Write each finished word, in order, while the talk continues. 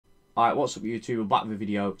Alright, what's up YouTube? We're back with a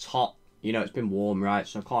video. It's hot, you know, it's been warm, right?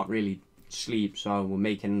 So I can't really sleep, so we're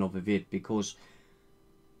making another vid because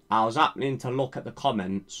I was happening to look at the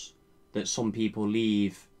comments that some people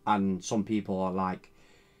leave, and some people are like,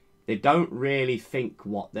 they don't really think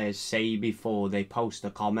what they say before they post a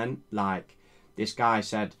comment. Like, this guy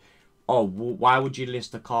said, oh, why would you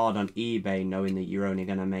list a card on eBay knowing that you're only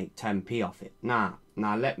going to make 10p off it? Now,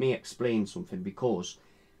 let me explain something, because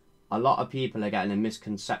a lot of people are getting a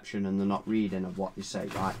misconception and they're not reading of what they say,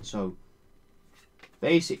 right? So,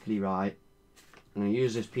 basically, right, I'm going to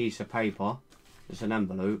use this piece of paper. It's an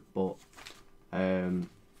envelope, but, you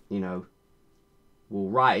know,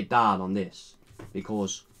 we'll write it down on this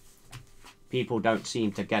because people don't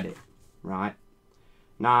seem to get it, right?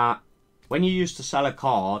 Now, when you used to sell a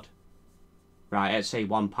card, right, let's say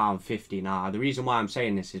 £1.50 now, the reason why I'm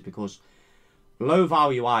saying this is because low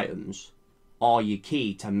value items are your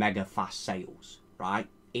key to mega fast sales, right?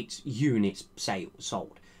 It's units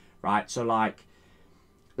sold, right? So like,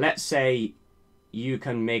 let's say you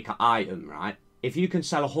can make an item, right? If you can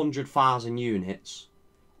sell 100,000 units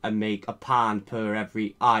and make £1 per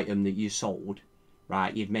every item that you sold,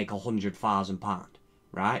 right? You'd make £100,000,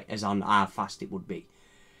 right? As on how fast it would be.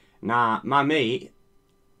 Now, my mate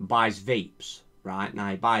buys vapes, right?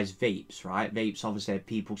 Now, he buys vapes, right? Vapes, obviously,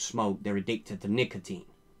 people smoke. They're addicted to nicotine,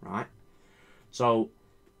 right? So,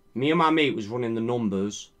 me and my mate was running the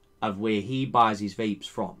numbers of where he buys his vapes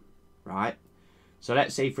from, right? So,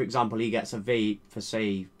 let's say, for example, he gets a vape for,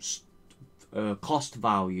 say, cost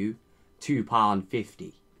value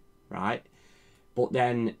 £2.50, right? But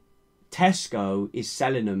then Tesco is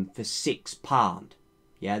selling them for £6.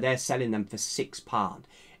 Yeah, they're selling them for £6.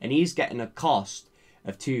 And he's getting a cost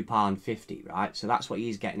of £2.50, right? So that's what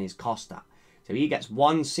he's getting his cost at. So he gets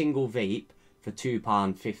one single vape for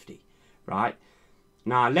 £2.50, right?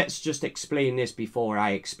 Now, let's just explain this before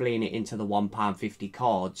I explain it into the £1.50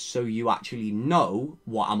 cards, so you actually know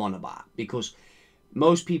what I'm on about. Because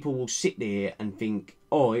most people will sit there and think,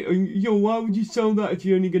 oh, yo, why would you sell that if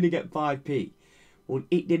you're only going to get 5p? Well,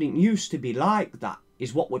 it didn't used to be like that,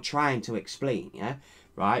 is what we're trying to explain, yeah?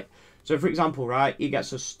 Right? So, for example, right, he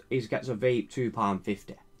gets a vape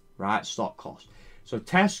 £2.50, right, stock cost. So,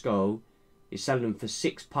 Tesco is selling them for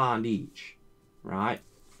 £6 each, right?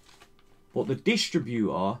 But the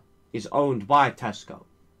distributor is owned by Tesco,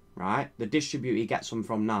 right? The distributor he gets them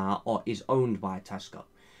from now is owned by Tesco.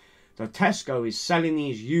 So, Tesco is selling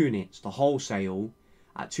these units to wholesale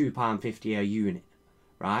at £2.50 a unit,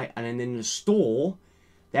 right? And then in the store,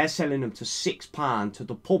 they're selling them to £6 to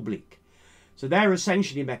the public. So they're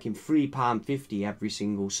essentially making £3.50 every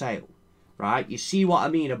single sale, right? You see what I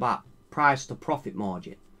mean about price to profit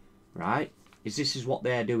margin, right? This is what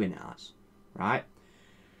they're doing it as, right?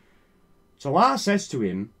 So I says to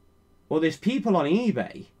him, well, there's people on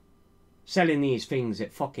eBay selling these things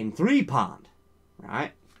at fucking £3,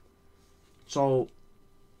 right? So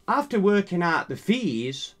after working out the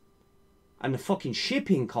fees and the fucking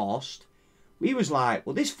shipping cost, we was like,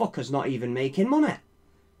 well, this fucker's not even making money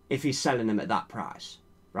if he's selling them at that price,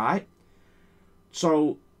 right?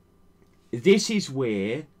 So this is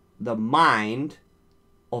where the mind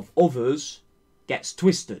of others gets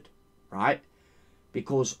twisted, right?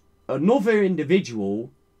 Because another individual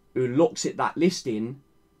who looks at that listing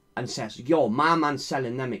and says, yo, my man's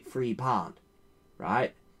selling them at £3,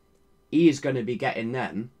 right? He is going to be getting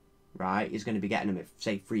them, right? He's going to be getting them at,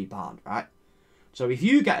 say, £3, right? So if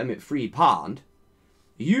you get them at £3,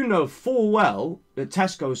 you know full well that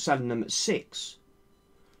Tesco's selling them at £6.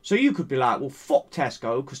 So you could be like, well, fuck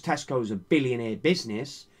Tesco, because Tesco's a billionaire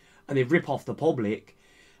business and they rip off the public.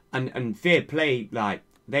 And fair play, like,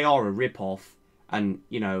 they are a rip off. And,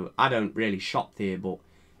 you know, I don't really shop there, but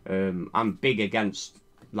I'm big against,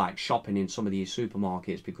 like, shopping in some of these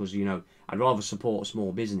supermarkets because, you know, I'd rather support a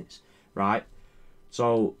small business, right?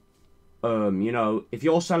 So, you know, if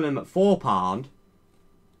you're selling them at £4,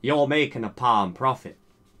 you're making £1 profit,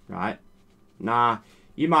 right? Now,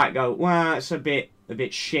 you might go, well, it's a bit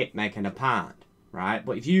shit making £1, right?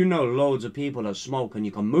 But if you know loads of people that smoke and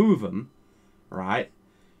you can move them, right,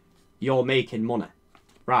 you're making money,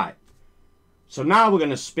 right? So now we're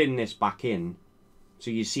going to spin this back in. So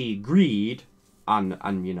you see greed,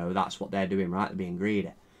 and you know, that's what they're doing, right? They're being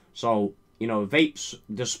greedy. So, you know, vapes,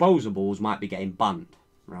 disposables might be getting banned,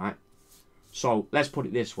 right? So let's put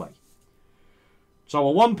it this way. So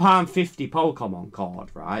a £1.50 Pokemon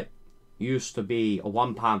card, right, used to be a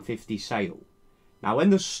 £1.50 sale. Now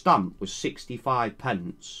when the stamp was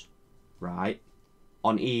 65p, right,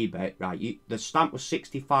 on eBay, right, the stamp was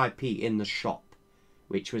 65p in the shop,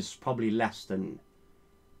 which was probably less than,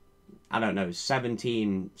 I don't know,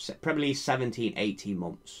 probably 17, 18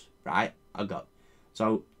 months right, ago.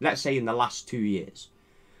 So let's say in the last 2 years.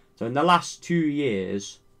 So in the last 2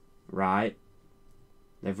 years, right,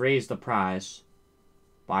 they've raised the price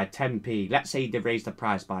by 10p. Let's say they've raised the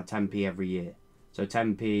price by 10p every year. So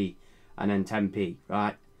 10p and then 10p,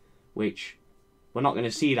 right? Which we're not going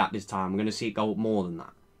to see that this time. We're going to see it go up more than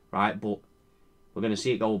that, right? But we're going to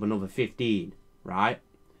see it go up another 15, right?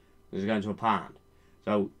 It's going to a pound.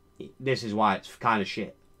 So this is why it's kind of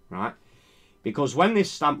shit, right? Because when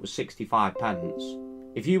this stamp was 65 pence,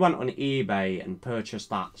 if you went on eBay and purchased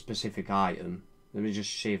that specific item, let me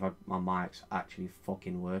just see if my mic's actually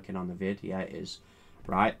fucking working on the vid. Yeah, it is,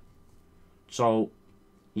 right? So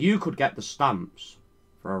you could get the stamps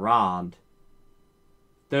for around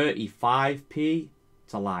 35p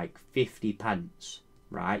to like 50 pence,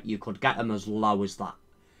 right? You could get them as low as that.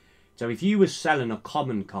 So if you were selling a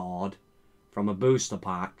common card from a booster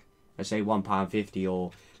pack, let's say £1.50,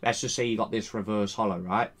 or let's just say you got this reverse hollow,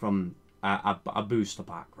 right, from a booster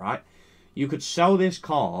pack, right? You could sell this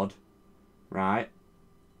card, right,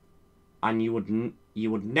 and you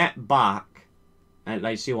would net back, and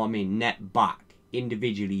let's see what I mean, net back.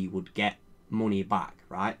 Individually, you would get money back,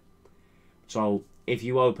 right? So if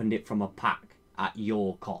you opened it from a pack at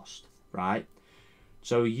your cost, right?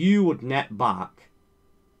 So you would net back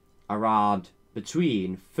around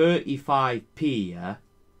between 35p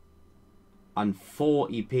and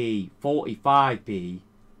 40p, 45p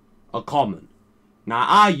a common. Now,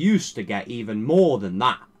 I used to get even more than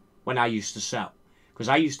that when I used to sell. Because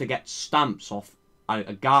I used to get stamps off,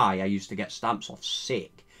 a guy I used to get stamps off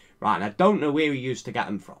sick, right? And I don't know where he used to get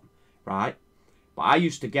them from, right? But I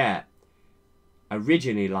used to get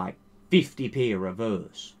originally like 50p a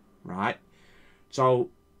reverse, right? So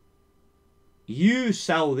you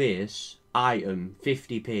sell this item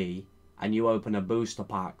 50p and you open a booster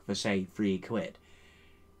pack for say £3.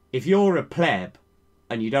 If you're a pleb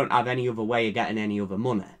and you don't have any other way of getting any other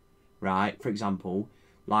money, right? For example,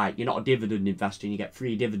 like you're not a dividend investor and you get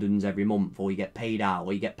free dividends every month, or you get paid out,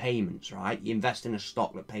 or you get payments, right? You invest in a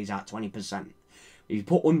stock that pays out 20%. If you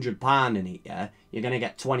put £100 in it, yeah, you're going to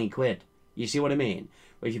get 20 quid. You see what I mean?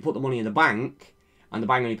 But if you put the money in the bank and the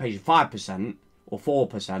bank only pays you 5% or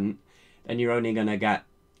 4%, then you're only going to get,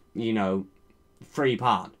 you know, £3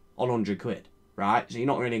 on 100 quid, right? So you're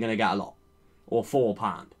not really going to get a lot. Or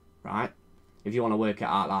 £4, right? If you want to work it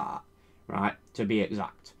out like that, right? To be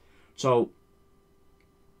exact. So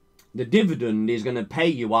the dividend is going to pay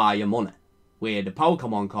you higher money. Where the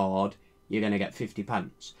Pokemon card, you're going to get 50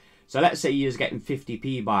 pence. So let's say you're getting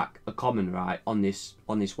 50p back a common, right, on this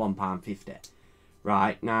 £1.50.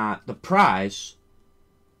 Right, now the price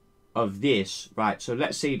of this, right, so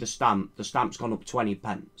let's say the stamp's gone up 20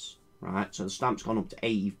 pence, right? So the stamp's gone up to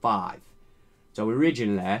 85. So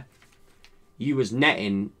originally you was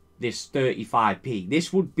netting this 35p.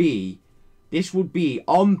 This would be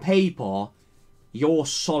on paper your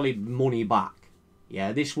solid money back.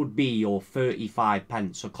 Yeah, this would be your 35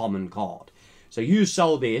 pence a common card. So you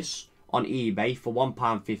sell this on eBay for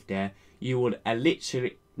 £1.50, you would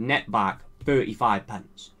literally net back 35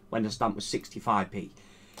 pence when the stamp was 65p.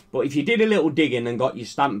 But if you did a little digging and got your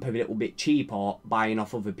stamp a little bit cheaper, buying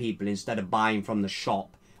off other people instead of buying from the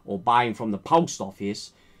shop or buying from the post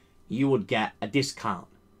office, you would get a discount,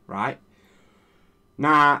 right?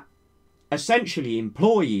 Now, essentially,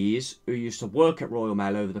 employees who used to work at Royal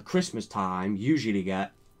Mail over the Christmas time usually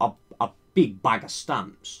get a big bag of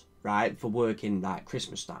stamps, right, for working that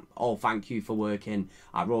Christmas stamp. Oh, thank you for working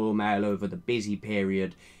at Royal Mail over the busy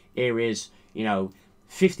period. Here is, you know,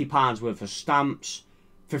 £50 worth of stamps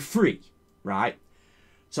for free, right?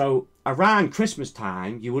 So around Christmas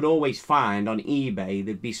time, you would always find on eBay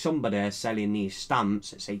there'd be somebody selling these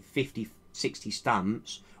stamps, let's say 50, 60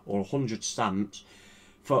 stamps or 100 stamps,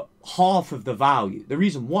 for half of the value. The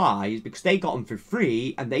reason why is because they got them for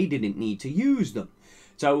free and they didn't need to use them.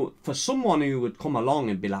 So for someone who would come along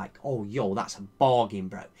and be like, oh, yo, that's a bargain,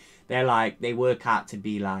 bro. They work out to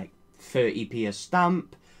be like 30p a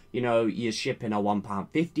stamp. You know, you're shipping a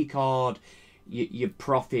 £1.50 card. Your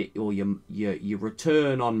profit or your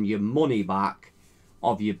return on your money back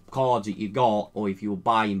of your cards that you got, or if you were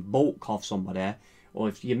buying bulk off somebody, or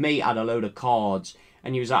if your mate had a load of cards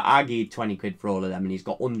and you was like, I gave 20 quid for all of them and he's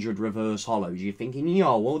got 100 reverse hollows, you're thinking,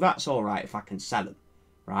 yo, well, that's all right if I can sell them,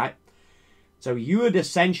 right? So you would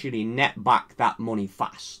essentially net back that money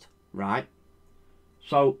fast, right?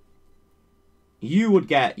 So you would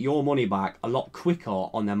get your money back a lot quicker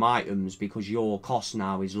on them items because your cost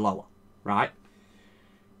now is lower, right?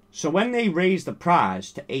 So when they raised the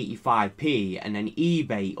price to 85p and then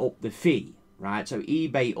eBay upped the fee, right? So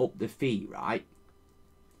eBay upped the fee, right?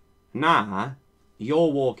 Now,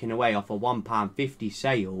 you're walking away off a £1.50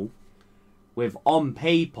 sale with, on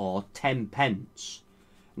paper, 10 pence.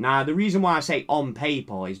 Now, the reason why I say on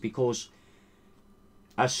paper is because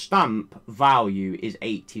a stamp value is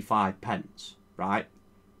 85 pence, right?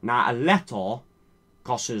 Now, a letter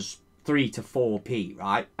costs us 3 to 4p,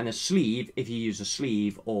 right? And a sleeve, if you use a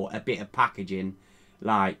sleeve or a bit of packaging,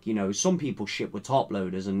 like, you know, some people ship with top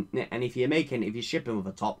loaders, and if you're shipping with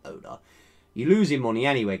a top loader, you're losing money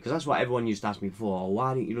anyway, because that's what everyone used to ask me before. Oh,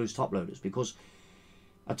 why don't you lose top loaders? Because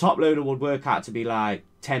a top loader would work out to be like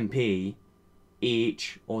 10p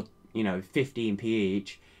each, or, you know, 15p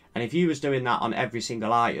each. And if you was doing that on every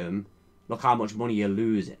single item, look how much money you're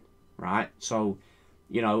losing, right? So,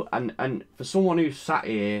 you know, and for someone who's sat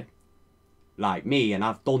here like me, and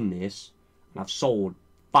I've done this, and I've sold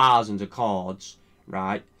thousands of cards,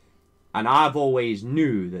 right? And I've always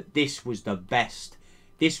knew that this was the best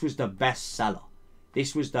seller.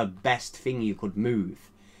 This was the best thing you could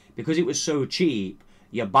move. Because it was so cheap,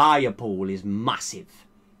 your buyer pool is massive,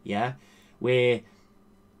 yeah? Where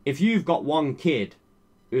if you've got one kid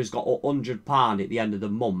who's got £100 at the end of the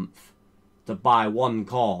month to buy one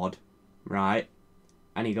card, right?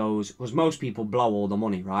 And he goes, because most people blow all the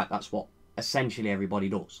money, right? That's what essentially everybody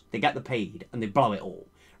does. They get the paid and they blow it all,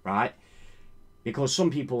 right? Because some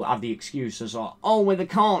people have the excuses of, oh, well, I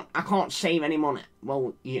can't save any money.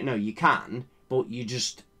 Well, you know, you can, but you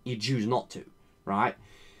choose not to, right?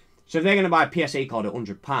 So if they're going to buy a PSA card at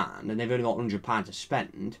 £100 and they've only got £100 to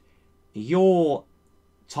spend, your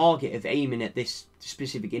target of aiming at this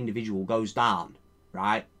specific individual goes down,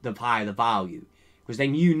 right? The higher the value. Because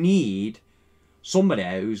then you need somebody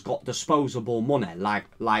who's got disposable money,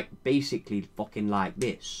 like basically fucking like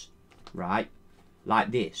this, right?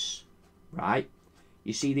 Like this, right?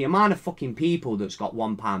 You see, the amount of fucking people that's got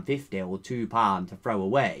 £1.50 or £2 to throw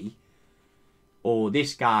away, or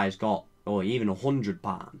this guy's got, or even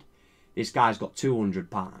 £100, this guy's got £200,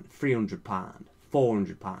 £300,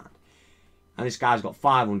 £400, and this guy's got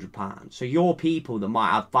 £500. So your people that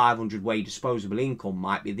might have 500 way disposable income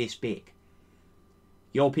might be this big.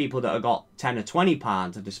 Your people that have got 10 or 20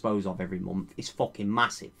 pounds to dispose of every month is fucking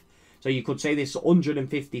massive. So you could say this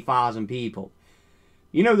 150,000 people.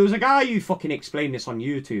 You know, there was a guy who fucking explained this on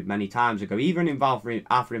YouTube many times ago. Even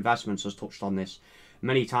Alpha Investments has touched on this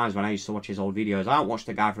many times when I used to watch his old videos. I haven't watched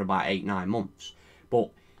the guy for about 8-9 months. But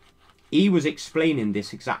he was explaining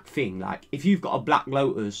this exact thing. Like, if you've got a Black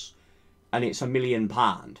Lotus and it's £1 million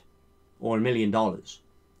or $1 million,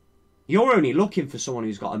 you're only looking for someone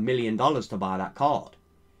who's got $1 million to buy that card.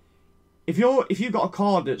 If you've got a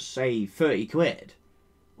card that's, say, 30 quid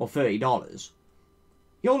or $30,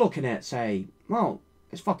 you're looking at, say, well,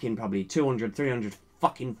 it's fucking probably 200, 300,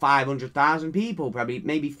 fucking 500,000 people, probably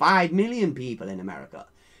maybe 5 million people in America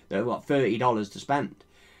that have got $30 to spend.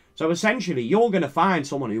 So essentially, you're going to find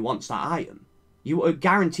someone who wants that item. You are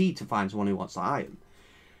guaranteed to find someone who wants that item.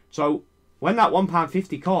 So when that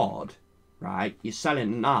 £1.50 card, right, you're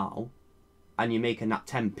selling it now, and you're making that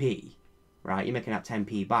 10p, right, you're making that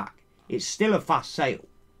 10p back, it's still a fast sale,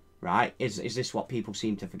 right? Is this what people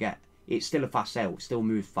seem to forget? It's still a fast sale, it still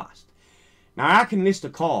moves fast. Now, I can list a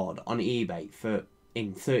card on eBay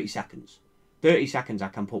in 30 seconds. 30 seconds I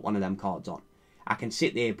can put one of them cards on. I can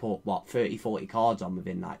sit there and put, what, 30, 40 cards on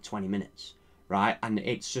within like 20 minutes, right? And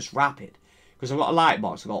it's just rapid. Because I've got a light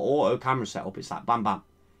box, I've got auto camera set up, it's like bam, bam.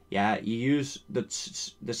 Yeah, you use the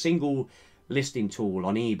single listing tool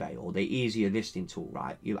on eBay, or the easier listing tool,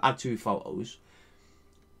 right? You add 2 photos.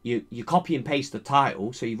 You copy and paste the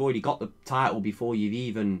title, so you've already got the title before you've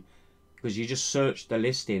even, because you just search the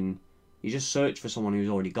listing, you just search for someone who's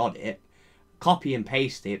already got it, copy and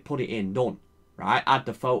paste it, put it in, done, right? Add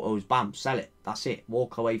the photos, bam, sell it, that's it.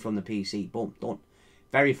 Walk away from the PC, boom, done.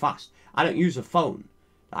 Very fast. I don't use a phone.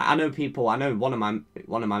 Like, I know one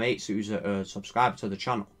of my mates who's a subscriber to the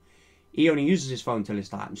channel. He only uses his phone to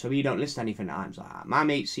list items, so he don't list anything at items like that. My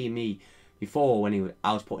mate seen me before when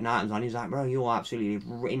I was putting items on. He was like, bro, you're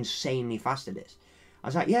absolutely insanely fast at this. I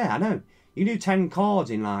was like, yeah, I know. You do 10 cards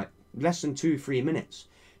in like less than 2-3 minutes.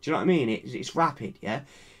 Do you know what I mean? It's rapid, yeah?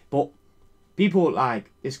 But people like,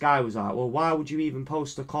 this guy was like, well, why would you even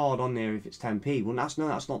post a card on there if it's 10p? Well, that's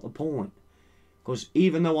not the point. Because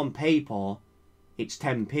even though on paper it's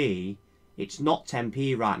 10p, it's not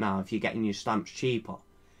 10p right now if you're getting your stamps cheaper.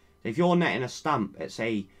 If you're netting a stamp at,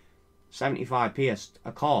 say, 75p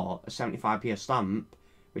a card, a 75p a stamp,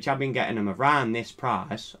 which I've been getting them around this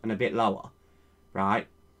price and a bit lower, right?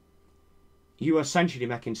 You are essentially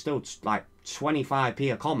making still like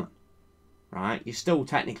 25p a common, right? You're still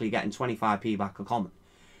technically getting 25p back a common.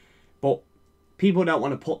 But people don't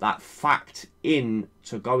want to put that fact in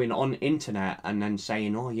to going on internet and then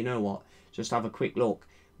saying, oh, you know what, just have a quick look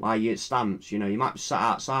while you're at stamps. You know, you might be sat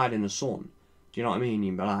outside in the sun. Do you know what I mean?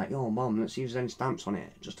 You'd be like, oh, Mum, let's see if there's any stamps on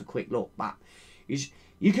it. Just a quick look back.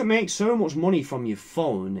 You can make so much money from your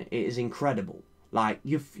phone. It is incredible. Like,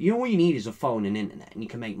 you know, all you need is a phone and internet, and you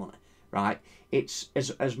can make money, right? It's,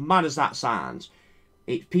 as mad as that sounds,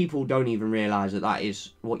 people don't even realise that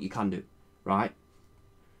is what you can do, right?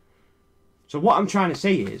 So what I'm trying to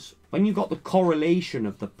say is, when you've got the correlation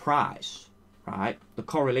of the price, right? The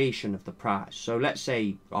correlation of the price. So let's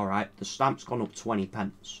say, all right, the stamp's gone up 20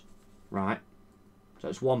 pence, right? So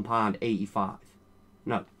it's £1.85.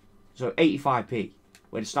 No, so 85p,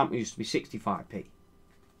 where the stamp used to be 65p.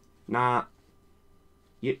 Now,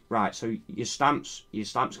 right, so your stamp's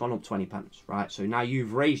gone up 20 pence, right? So now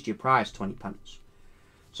you've raised your price 20 pence.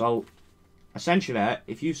 So essentially,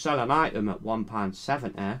 if you sell an item at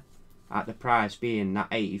 £1.70, at the price being that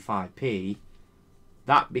 85p,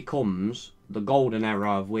 that becomes the golden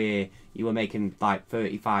era of where you were making like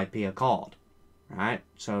 35p a card, right?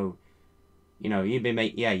 So, you know, you'd be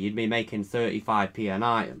making 35p an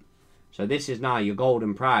item. So this is now your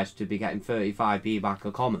golden price to be getting 35p back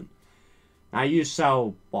a common. Now you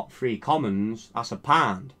sell, what, 3 commons, that's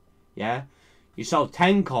 £1, yeah? You sell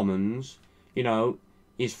 10 commons, you know,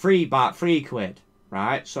 it's about £3,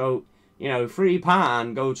 right? So, you know,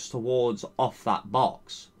 £3 goes towards off that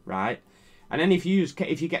box, right? And then if you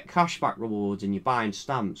get cashback rewards and you're buying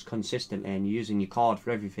stamps consistently and you're using your card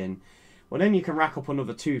for everything, well then you can rack up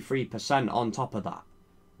another 2-3% on top of that,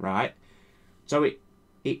 right? So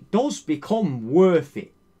it does become worth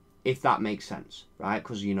it, if that makes sense, right?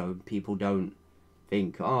 Because, you know, people don't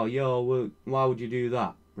think, oh, well, why would you do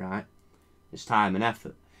that, right? It's time and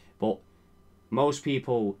effort. But most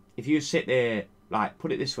people, if you sit there, like,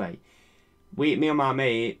 put it this way, me and my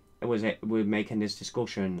mate, we're making this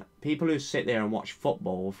discussion, people who sit there and watch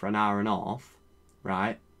football for an hour and a half,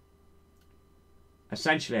 right?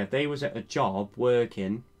 Essentially, if they was at a job,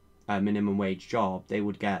 working a minimum wage job, they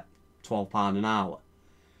would get £12 an hour.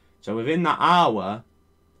 So within that hour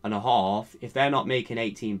and a half, if they're not making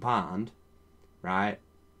 £18, right,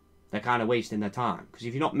 they're kind of wasting their time. Because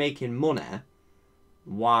if you're not making money,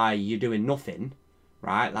 why you're doing nothing,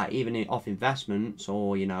 right? Like even off investments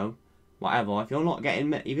or, you know, whatever. If you're not getting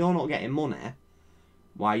money,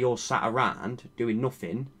 while you're sat around doing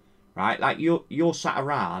nothing, right? Like you're sat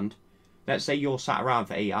around. Let's say you're sat around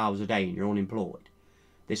for 8 hours a day and you're unemployed.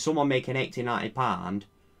 There's someone making £80-90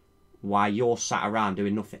 while you're sat around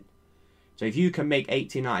doing nothing. So if you can make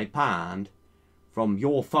 £80-90 from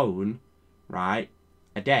your phone, right,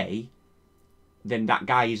 a day, then that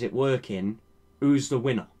guy is it working. Who's the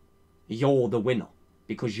winner? You're the winner,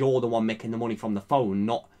 because you're the one making the money from the phone,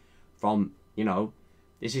 not from, you know.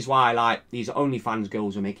 This is why, like, these OnlyFans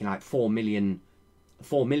girls are making like 4 million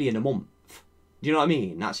a month. Do you know what I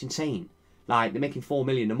mean? That's insane. Like, they're making 4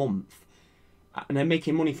 million a month, and they're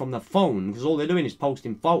making money from the phone because all they're doing is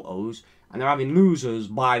posting photos, and they're having losers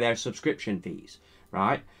buy their subscription fees,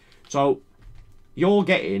 right? So you're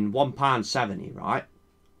getting £1.70, right,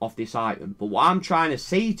 off this item. But what I'm trying to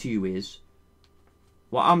say to you is,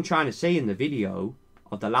 what I'm trying to say in the video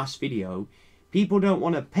of the last video, people don't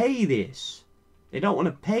want to pay this. They don't want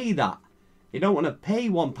to pay that. They don't want to pay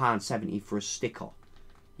 £1.70 for a sticker,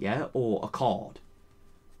 yeah, or a card,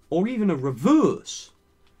 or even a reverse,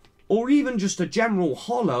 or even just a general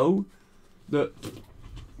holo that,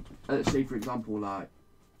 let's say for example, like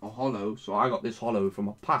a holo. So I got this holo from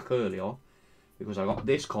a pack earlier because I got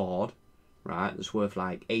this card, right, that's worth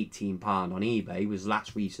like £18 on eBay, was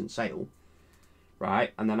last recent sale,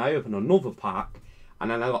 right, and then I opened another pack and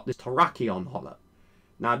then I got this Terrakion holo.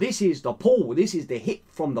 Now this is the pull, this is the hit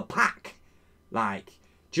from the pack. Like,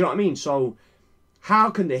 do you know what I mean? So how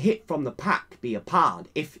can the hit from the pack be a £1?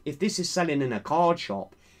 If this is selling in a card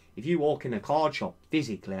shop, if you walk in a card shop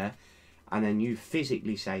physically and then you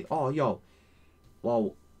physically say, oh, yo,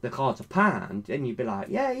 well, the card's £1, then you'd be like,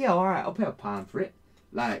 yeah, alright, I'll pay £1 for it.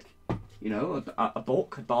 Like, you know, a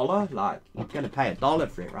buck, $1, like, you're going to pay $1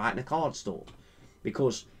 for it, right, in a card store.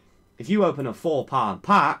 Because if you open a £4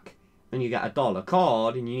 pack and you get a $1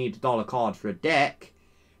 card and you need a $1 card for a deck,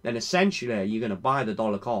 then essentially you're going to buy the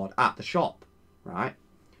 $1 card at the shop, right?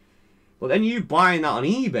 But then you buying that on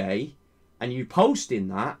eBay and you posting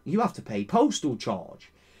that, you have to pay postal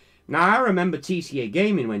charge. Now I remember TCA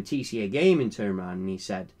Gaming, when TCA Gaming turned around and he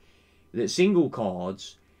said that single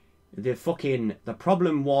cards, the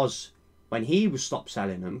problem was when he was stopped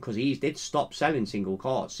selling them, because he did stop selling single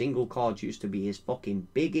cards. Single cards used to be his fucking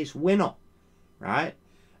biggest winner, right?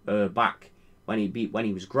 Back when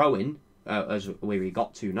he was growing, as where he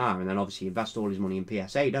got to now, and then obviously he invests all his money in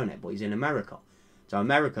PSA, don't it? But he's in America, so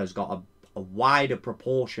America's got a wider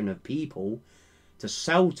proportion of people to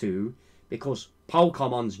sell to, because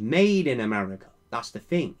Pokemon's made in America. That's the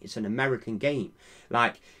thing. It's an American game.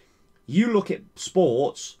 Like, you look at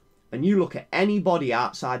sports and you look at anybody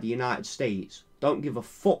outside the United States, don't give a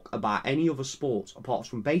fuck about any other sports apart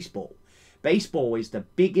from baseball. Baseball is the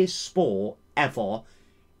biggest sport ever,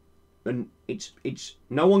 and it's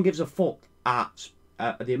no one gives a fuck at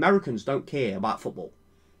the Americans don't care about football.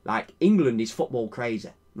 Like, England is football crazy.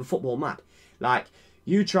 They're football mad. Like,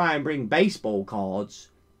 you try and bring baseball cards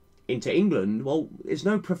into England, well, there's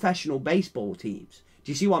no professional baseball teams.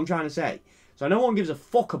 Do you see what I'm trying to say? So no one gives a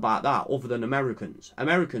fuck about that other than Americans.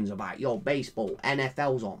 Americans are about, yo, baseball,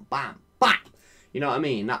 NFL's on, bam, bam. You know what I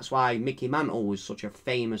mean? That's why Mickey Mantle was such a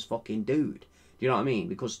famous fucking dude. Do you know what I mean?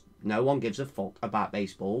 Because no one gives a fuck about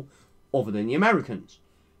baseball other than the Americans,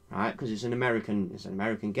 right? Because it's an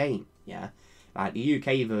American game, yeah? Like, the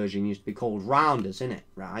UK version used to be called Rounders, innit,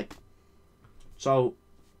 right? So,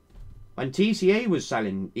 when TCA was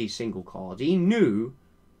selling these single cards, he knew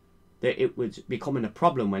that it was becoming a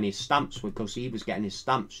problem when his stamps were, because he was getting his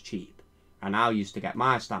stamps cheap. And I used to get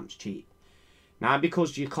my stamps cheap. Now,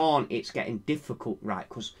 because you can't, it's getting difficult, right?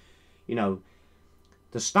 Because, you know,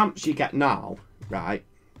 the stamps you get now, right?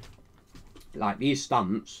 Like, these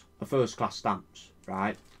stamps are first-class stamps,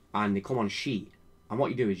 right? And they come on a sheet. And what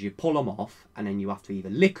you do is you pull them off, and then you have to either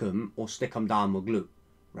lick them or stick them down with glue,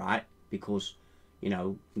 right? Because, you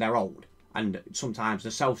know, they're old. And sometimes the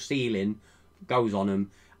self-sealing goes on them,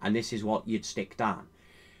 and this is what you'd stick down.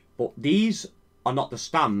 But these are not the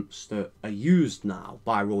stamps that are used now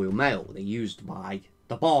by Royal Mail. They're used by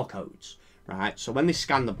the barcodes, right? So when they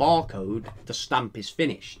scan the barcode, the stamp is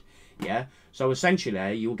finished, yeah? So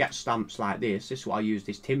essentially, you'll get stamps like this. This is what I used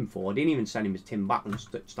this tin for. I didn't even send him his tin back and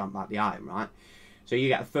stamp back the item, right? So you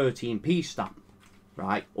get a 13p stamp,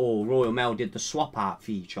 right? Or Royal Mail did the swap out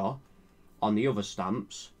feature on the other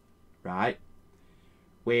stamps, right?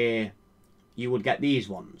 Where you would get these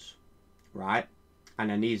ones, right? And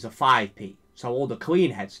then these are 5p. So all the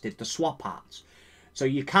Queen heads did the swap arts. So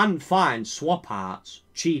you can find swap arts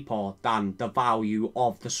cheaper than the value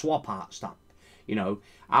of the swap art stamp. You know,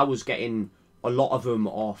 I was getting a lot of them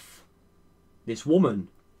off this woman,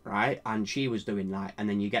 right? And she was doing like, and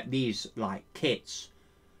then you get these like kits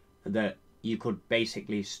that you could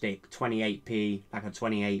basically stick 28p, like a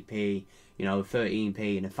 28p, you know,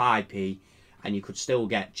 13p and a 5p, and you could still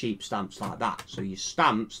get cheap stamps like that. So your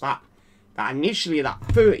stamps, that initially that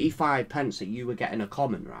 35 pence that you were getting a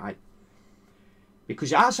common, right? Because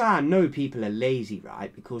that's how I know people are lazy,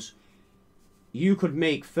 right? Because you could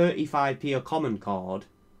make 35p a common card,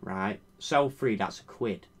 right? Sell free, that's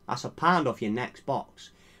 £1. That's £1 off your next box.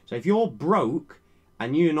 So if you're broke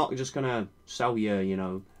and you're not just going to sell your, you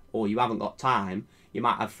know, or you haven't got time, you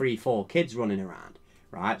might have 3-4 kids running around,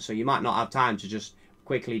 right? So you might not have time to just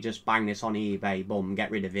quickly just bang this on eBay, boom,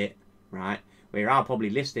 get rid of it, right? Where I'll probably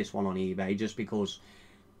list this one on eBay just because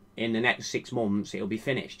in the next 6 months it'll be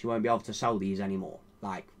finished. You won't be able to sell these anymore,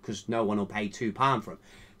 like, because no one will pay £2 for them.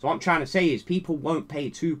 So what I'm trying to say is people won't pay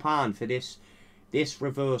 £2 for this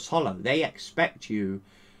reverse holo. They expect you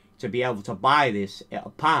to be able to buy this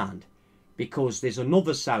at £1 because there's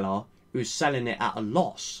another seller who's selling it at a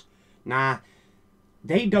loss. Now,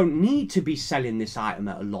 they don't need to be selling this item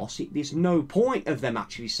at a loss. There's no point of them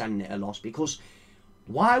actually selling it at a loss, because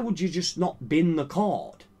why would you just not bin the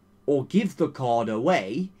card or give the card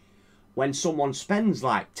away when someone spends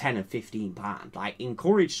like £10 or £15? Like,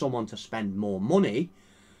 encourage someone to spend more money.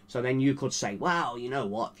 So then you could say, well, you know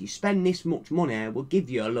what, if you spend this much money, we'll give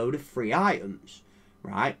you a load of free items,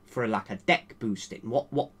 right? For like a deck boosting.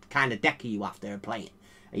 What kind of deck are you after playing?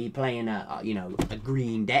 Are you playing you know, a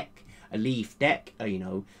green deck, a leaf deck, you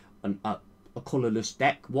know, a colourless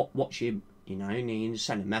deck? What's your, you know, and you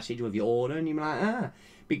send a message with your order and you're like,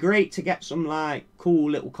 be great to get some like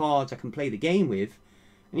cool little cards I can play the game with.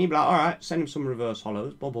 And you'd be like, alright, send him some reverse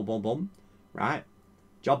holos, boom, boom, boom, boom, right?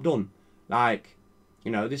 Job done. Like,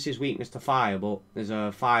 you know, this is weakness to fire, but there's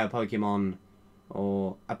a fire Pokemon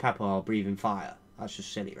or a pepper or breathing fire. That's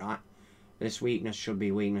just silly, right? This weakness should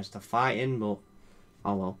be weakness to fighting, but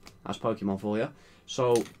oh well, that's Pokemon for you.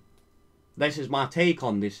 So, this is my take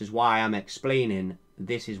on this, is why I'm explaining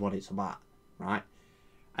this is what it's about, right?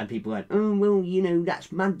 And people went, oh, well, you know,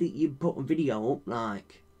 that's mad that you put a video up.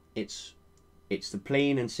 Like, it's the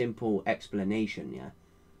plain and simple explanation, yeah,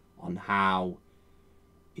 on how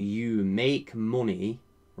you make money,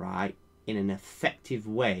 right, in an effective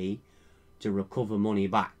way to recover money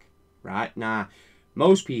back, right? Now,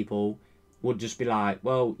 most people would just be like,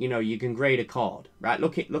 well, you know, you can grade a card, right?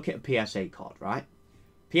 Look at a PSA card, right?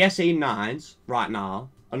 PSA 9s right now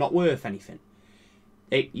are not worth anything.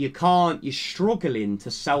 you're struggling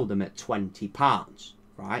to sell them at £20,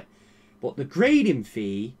 right? But the grading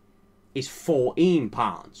fee is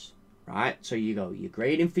 £14, right? So you go, your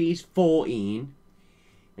grading fee is 14,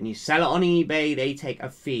 and you sell it on eBay, they take a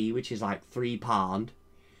fee, which is like £3.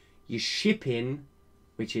 Your shipping,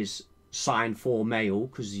 which is signed for mail,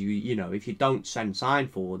 because you know, if you don't send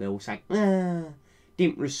signed for, they'll say,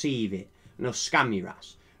 didn't receive it, and they'll scam your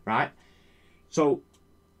ass, right? So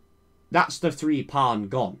that's the £3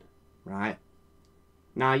 gone, right?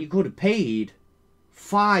 Now you could have paid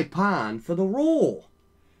 £5 for the raw.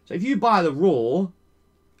 So if you buy the raw,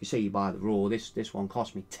 you say you buy the raw, this one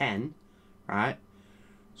cost me 10, right?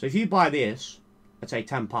 So if you buy this, let's say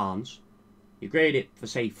 £10, you grade it for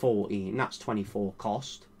say 14, that's 24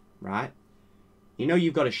 cost, right? You know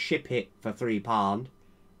you've got to ship it for £3,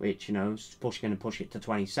 which, you know, is going to push it to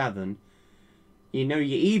 27. You know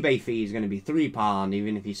your eBay fee is going to be £3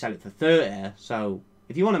 even if you sell it for 30. So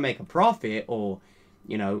if you want to make a profit, or,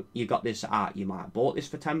 you know, you got this out, you might have bought this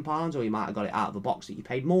for £10, or you might have got it out of a box that you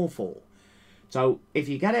paid more for. So if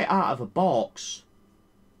you get it out of a box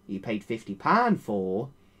you paid £50 for,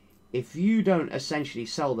 if you don't essentially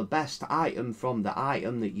sell the best item from the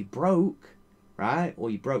item that you broke, right, or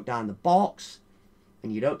you broke down the box,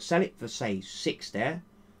 and you don't sell it for say 60,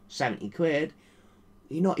 70 quid,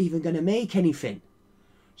 you're not even going to make anything.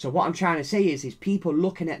 So what I'm trying to say is people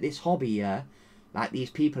looking at this hobby here, like these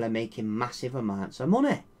people are making massive amounts of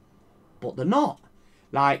money, but they're not.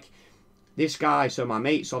 Like this guy, so my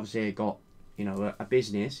mate's obviously got, you know, a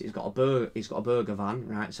business. He's got a burger van,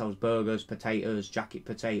 right? Sells burgers, potatoes, jacket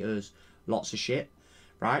potatoes, lots of shit,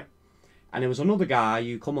 right? And there was another guy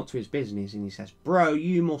who come up to his business and he says, "Bro,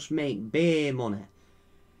 you must make beer money."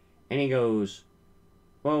 And he goes,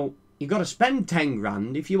 "Well, you got to spend 10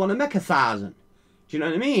 grand if you want to make 1,000. Do you know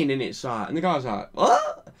what I mean?" And it's like, and the guy's like,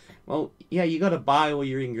 "What?" Well, yeah, you got to buy all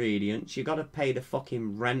your ingredients. You got to pay the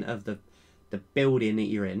fucking rent of the building that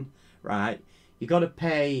you're in, right? You got to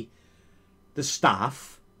pay the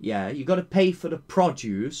staff, yeah. You got to pay for the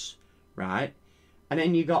produce, right? And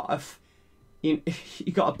then you got you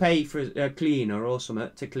got to pay for a cleaner or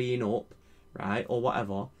something to clean up, right, or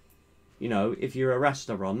whatever. You know, if you're a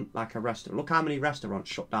restaurant, like a restaurant, look how many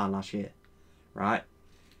restaurants shut down last year, right?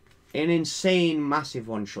 An insane, massive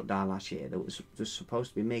one shut down last year that was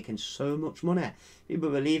supposed to be making so much money.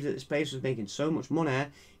 People believed that this place was making so much money.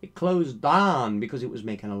 It closed down because it was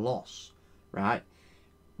making a loss, right?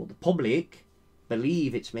 Well, the public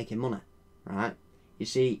believe it's making money, right? You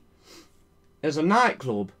see, there's a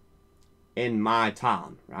nightclub in my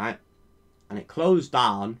town, right? And it closed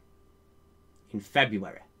down in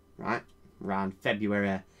February, right? Around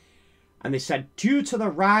February. And they said due to the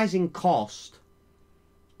rising cost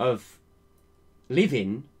of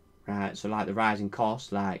living, right? So like the rising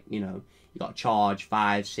cost, like, you know, you got to charge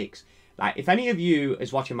 5, 6. Like if any of you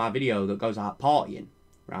is watching my video that goes out partying,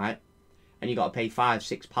 right? And you got to pay £5,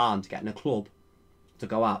 £6 to get in a club to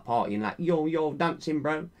go out partying, like yo dancing,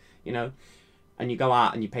 bro, you know, and you go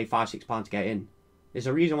out and you pay £5, £6 to get in. There's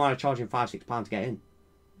a reason why they're charging £5, £6 to get in,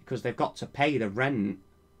 because they've got to pay the rent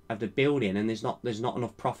of the building, and there's not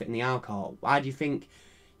enough profit in the alcohol. Why do you think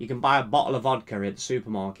you can buy a bottle of vodka at the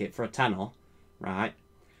supermarket for a tenner, right?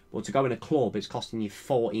 But to go in a club, it's costing you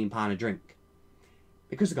 £14 a drink,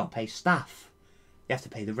 because they've got to pay staff. You have to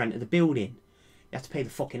pay the rent of the building. You have to pay the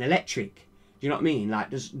fucking electric. Do you know what I mean? Like,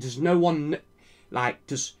 there's no one, like,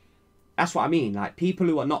 that's what I mean. Like, people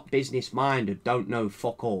who are not business-minded don't know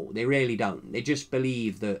fuck all. They really don't. They just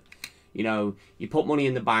believe that, you know, you put money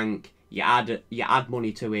in the bank, you add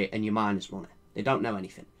money to it, and you minus money. They don't know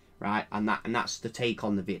anything, right? And that's the take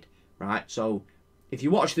on the vid, right? So, if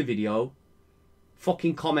you watch the video,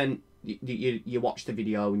 fucking comment, you watch the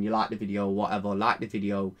video and you like the video, whatever, like the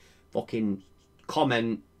video, fucking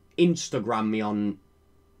comment, Instagram me on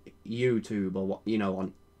YouTube, or what, you know,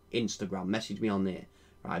 on Instagram, message me on there,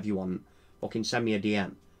 right, if you want, fucking send me a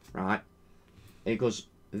DM, right, because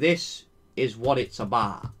this is what it's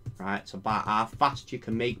about, right? It's about how fast you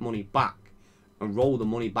can make money back and roll the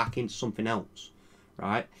money back into something else,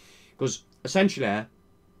 right? Because essentially,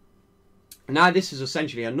 now this is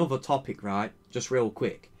essentially another topic, right, just real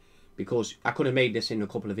quick, because I could have made this in a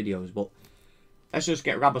couple of videos, but let's just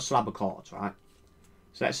grab a slab of cards, right?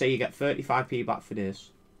 So let's say you get 35p back for this,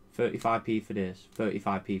 35p for this,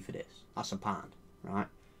 35p for this. That's £1, right?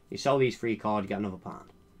 You sell these 3 cards, you get another £1.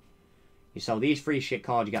 You sell these 3 shit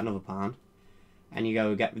cards, you get another £1. And you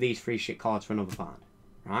go get these 3 shit cards for another £1,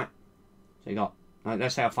 right? So you got,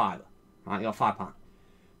 let's say a £5, right? You got £5.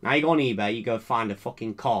 Now you go on eBay, you go find a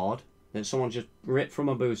fucking card that someone just ripped from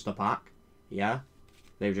a booster pack, yeah?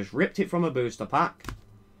 They've just ripped it from a booster pack.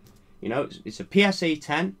 You know, it's a PSA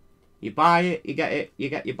 10. You buy it,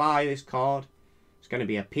 you buy this card. It's going to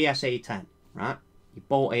be a PSA 10, right? You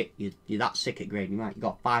bought it, you're that sick at grading, right? You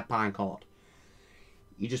got a £5 card.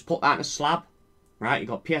 You just put that in a slab, right? You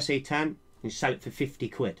got PSA 10, you sell it for 50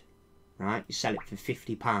 quid, right? You sell it for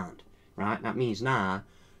 £50, right? That means now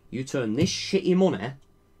you turn this shitty money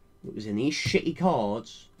that was in these shitty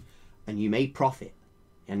cards and you made profit.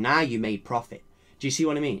 And now you made profit. Do you see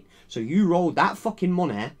what I mean? So you rolled that fucking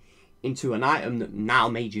money into an item that now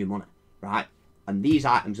made you money, right? And these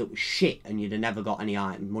items that were shit and you'd have never got any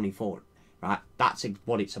money for it, right? That's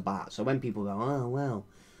what it's about. So when people go, oh, well,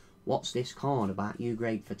 what's this card about you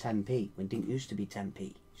grade for 10p? When it didn't used to be 10p.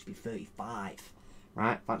 It used to be 35,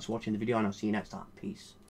 right? Thanks for watching the video and I'll see you next time. Peace.